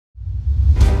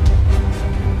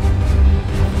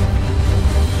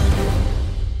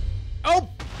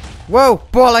Whoa,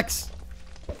 bollocks!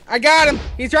 I got him.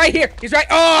 He's right here. He's right.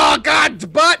 Oh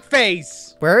God, butt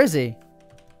face. Where is he?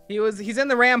 He's in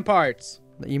the ramparts.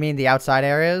 You mean the outside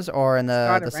areas or in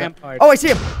the ramparts. Oh, I see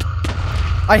him.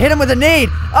 I hit him with a nade.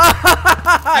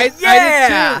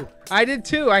 Yeah! I did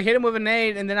too. I hit him with a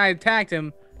nade and then I attacked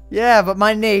him. Yeah, but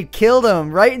my nade killed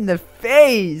him right in the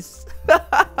face.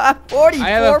 44. I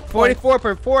have a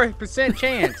 44%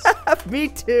 chance. Me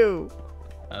too.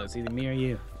 Oh, it's either me or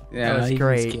you. Yeah, that was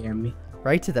great. Scare me.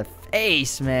 Right to the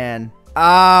face, man. Oh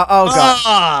God.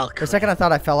 Oh, For a second, I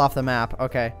thought I fell off the map.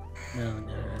 Okay. No.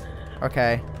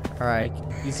 Okay. All right.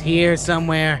 He's here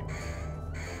somewhere.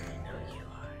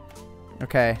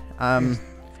 Okay.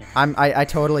 I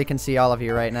totally can see all of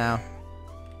you right now.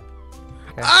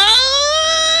 Okay.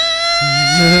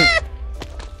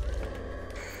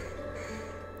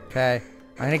 Okay.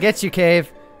 I'm gonna get you,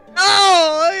 Cave.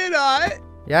 No, you're not.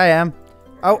 Yeah, I am.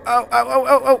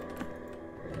 Oh.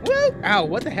 Woo! Ow,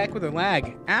 what the heck with the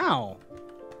lag? Ow.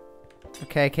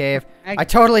 Okay, Cave. I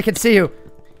totally can see you.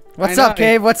 What's up,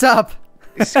 Cave? What's up?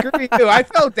 Screw you. I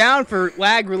fell down for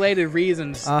lag-related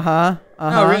reasons. Uh-huh.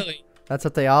 Oh, really? That's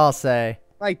what they all say.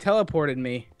 Like, teleported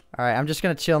me. All right, I'm just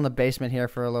going to chill in the basement here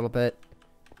for a little bit.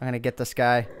 I'm going to get this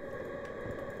guy.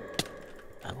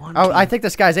 I think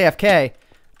this guy's AFK,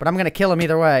 but I'm going to kill him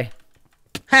either way.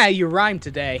 Ha, you rhymed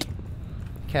today.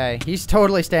 Okay, he's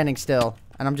totally standing still,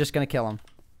 and I'm just going to kill him.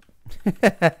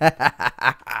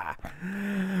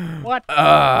 What?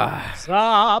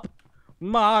 Stop.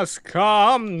 Must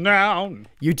come down.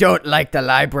 You don't like the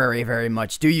library very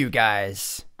much, do you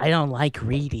guys? I don't like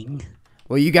reading.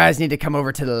 Well, you guys need to come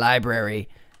over to the library.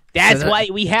 That's why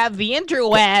we have the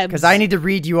interwebs. Because I need to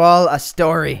read you all a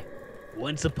story.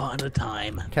 Once upon a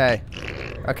time. Okay.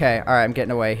 Okay, alright, I'm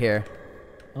getting away here.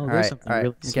 Oh, there's something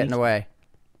really I'm getting away.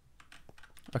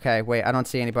 Okay, wait, I don't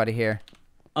see anybody here.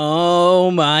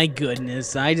 Oh my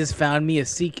goodness, I just found me a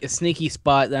sneaky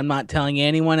spot that I'm not telling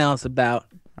anyone else about.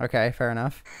 Okay, fair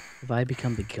enough. If I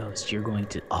become the ghost, you're going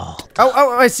to... Oh,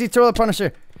 I see Toilet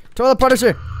Punisher. Toilet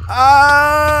Punisher. No.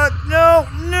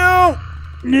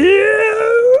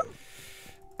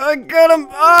 I got him.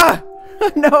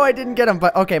 No, I didn't get him.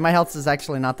 But okay, my health is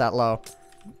actually not that low.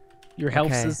 Your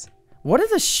health is... What are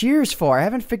the shears for? I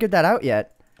haven't figured that out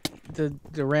yet. To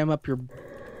ram up your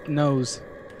nose.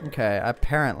 Okay,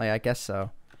 apparently, I guess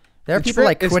so. There are people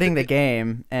like quitting the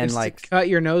game and like... to cut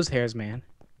your nose hairs, man.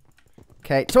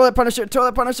 Okay, Toilet Punisher,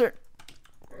 Toilet Punisher.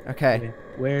 Okay.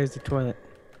 Where's the toilet?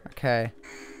 Okay.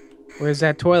 Where's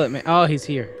that toilet, man? Oh, he's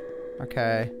here.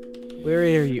 Okay. Where are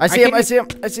you? I see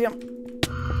him.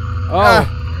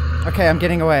 Oh. Okay, I'm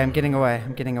getting away.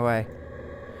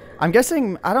 I'm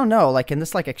guessing, I don't know, like, can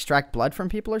this, like, extract blood from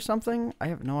people or something? I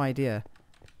have no idea.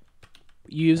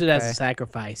 You use it as a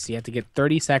sacrifice. You have to get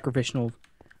 30 sacrificial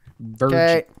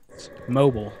virgins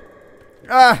mobile. You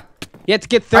have to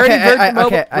get 30 virgin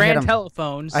mobile grand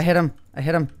telephones. I hit him.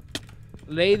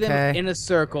 Lay them in a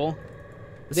circle.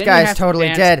 This guy's totally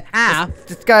dead.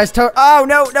 This guy's Oh,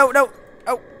 no.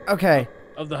 Oh, okay.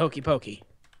 Of the hokey pokey.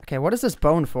 Okay, what is this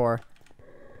bone for?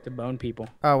 To bone people.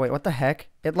 Oh, wait, what the heck?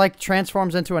 It, like,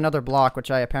 transforms into another block, which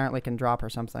I apparently can drop or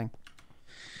something.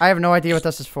 I have no idea what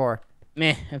this is for.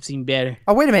 Meh, I've seen better.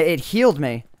 Oh, wait a minute, it healed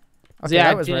me. Okay, yeah,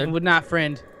 that was weird. Would not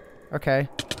friend. Okay.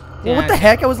 Well, what the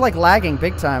heck? I was, like, lagging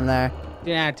big time there.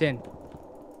 10 out of 10.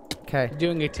 Okay. You're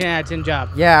doing a 10 out of 10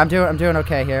 job. Yeah, I'm doing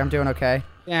okay here. I'm doing okay.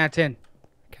 10 out of 10.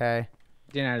 Okay.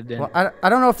 10 out of 10. Well, I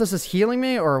don't know if this is healing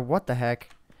me or what the heck.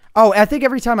 Oh, I think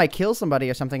every time I kill somebody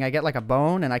or something, I get like a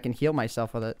bone and I can heal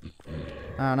myself with it.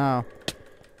 I don't know.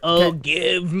 Oh,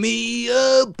 give me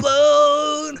a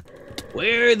bone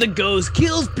where the ghost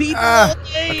kills people.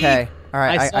 Okay. All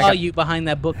right. I saw you behind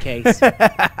that bookcase.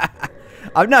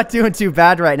 I'm not doing too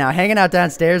bad right now. Hanging out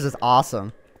downstairs is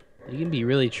awesome. You can be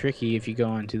really tricky if you go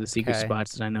onto the secret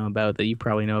spots that I know about that you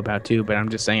probably know about too, but I'm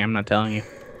just saying I'm not telling you.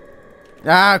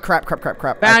 Ah, crap.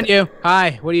 Found you.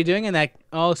 Hi. What are you doing in that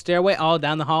stairway? Oh,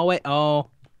 down the hallway?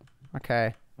 Oh.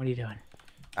 Okay. What are you doing?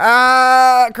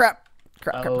 Crap.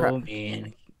 Oh,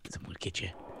 man. Someone get you.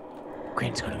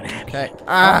 Granny's going to have you. Okay.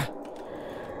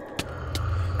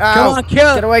 Come on, kill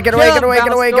him. Get away. Kill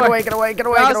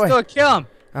him.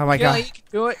 Oh, my God. You can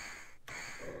do it.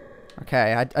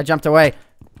 Okay, I jumped away.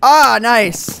 Ah,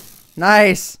 nice.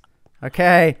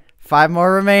 Okay, 5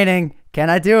 more remaining. Can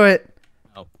I do it?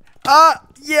 Oh.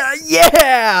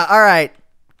 Yeah. All right.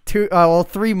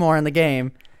 3 more in the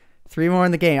game. 3 more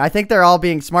in the game. I think they're all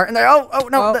being smart in there. Oh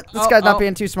no, this guy's not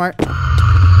being too smart.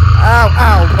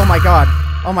 Ow. Oh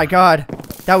my God.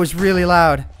 That was really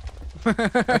loud.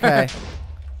 Okay.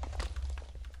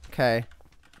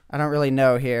 I don't really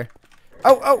know here.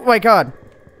 Oh my God.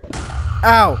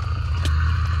 Ow.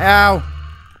 Ow.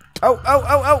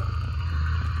 Oh.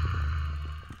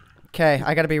 Okay,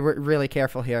 I gotta be really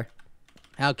careful here.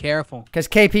 How careful? Because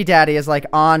KP Daddy is like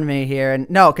on me here. And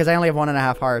no, because I only have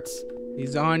 1.5 hearts.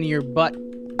 He's on your butt.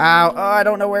 Ow. Oh, I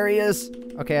don't know where he is.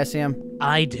 Okay, I see him.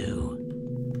 I do.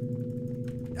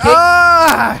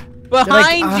 Ah!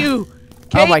 Behind you!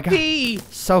 KP! Oh my god.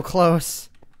 So close.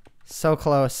 So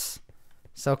close.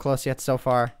 So close yet so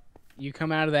far. You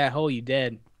come out of that hole, you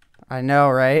dead. I know,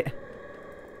 right?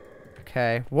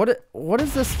 Okay. What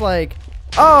is this like?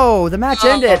 Oh, the match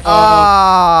ended.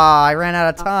 Ah, I ran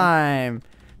out of time.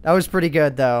 That was pretty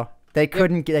good though. They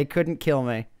couldn't kill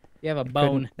me. You have a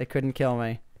bone. They couldn't kill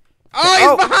me.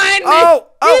 Oh, he's behind me!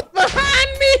 He's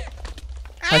behind me!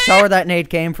 I saw where that nade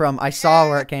came from. I saw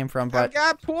where it came from, but I've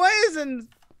got poison.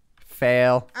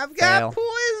 Fail. I've got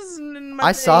poison in my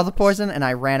I saw the poison and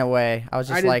I ran away. I was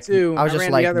just like, I was just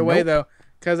ran the other way though,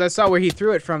 because I saw where he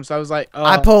threw it from. So I was like, oh.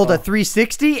 I pulled a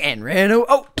 360 and ran away.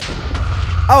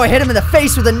 Oh, I hit him in the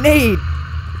face with a nade.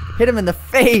 Hit him in the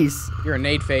face. You're a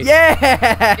nade face.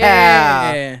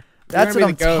 Yeah. That's what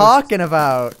I'm talking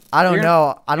about. I don't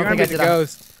know. I don't think I did.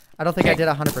 I don't think I did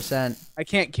 100%. I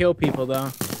can't kill people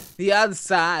though. The other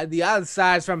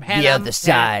side's from heaven. The other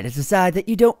side is the side that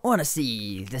you don't want to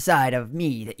see. The side of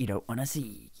me that you don't want to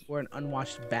see. Or an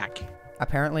unwashed back.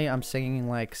 Apparently, I'm singing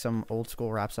like some old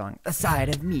school rap song. The side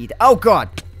of me. Oh God.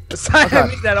 The side of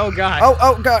me that oh God.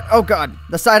 Oh God. Oh God.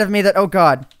 The side of me that oh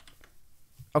God.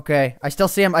 Okay. I still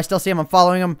see him. I'm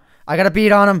following him. I got a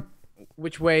beat on him.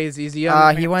 Which way is easy?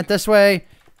 He went this way.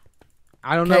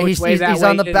 I don't know which way that he's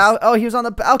on the he was on the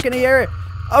balcony area.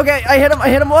 Okay, I hit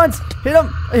him once. I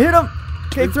hit him.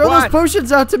 Okay, throw those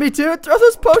potions out to me, too. Throw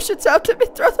those potions out to me.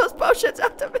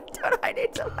 Dude, I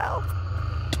need some help.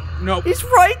 Nope. He's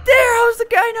right there. How's the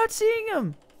guy not seeing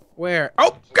him? Where?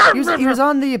 Oh, he was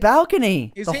on the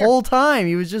balcony the whole time.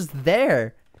 He was just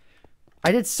there.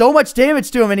 I did so much damage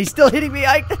to him, and he's still hitting me.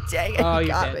 Dang it, he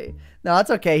got me. No,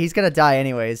 that's okay. He's gonna die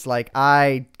anyways. Like,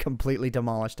 I completely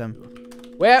demolished him.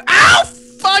 Where? Ow!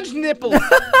 Fudge nipple!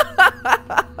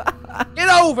 Get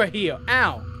over here!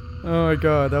 Ow! Oh my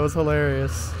god, that was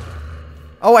hilarious.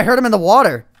 Oh, I heard him in the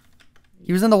water.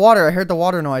 He was in the water. I heard the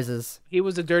water noises. He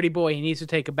was a dirty boy. He needs to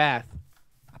take a bath.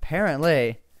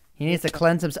 Apparently. He needs to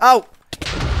cleanse himself. Oh!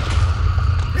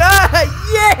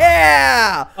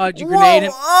 Yeah! Did you grenade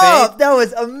him? Oh, that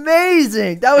was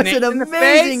amazing. That was an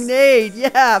amazing nade.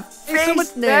 Yeah, face so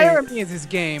much better at me in this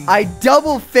game. I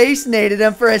double face naded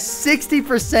him for a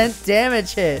 60%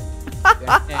 damage hit.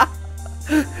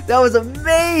 That was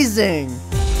amazing.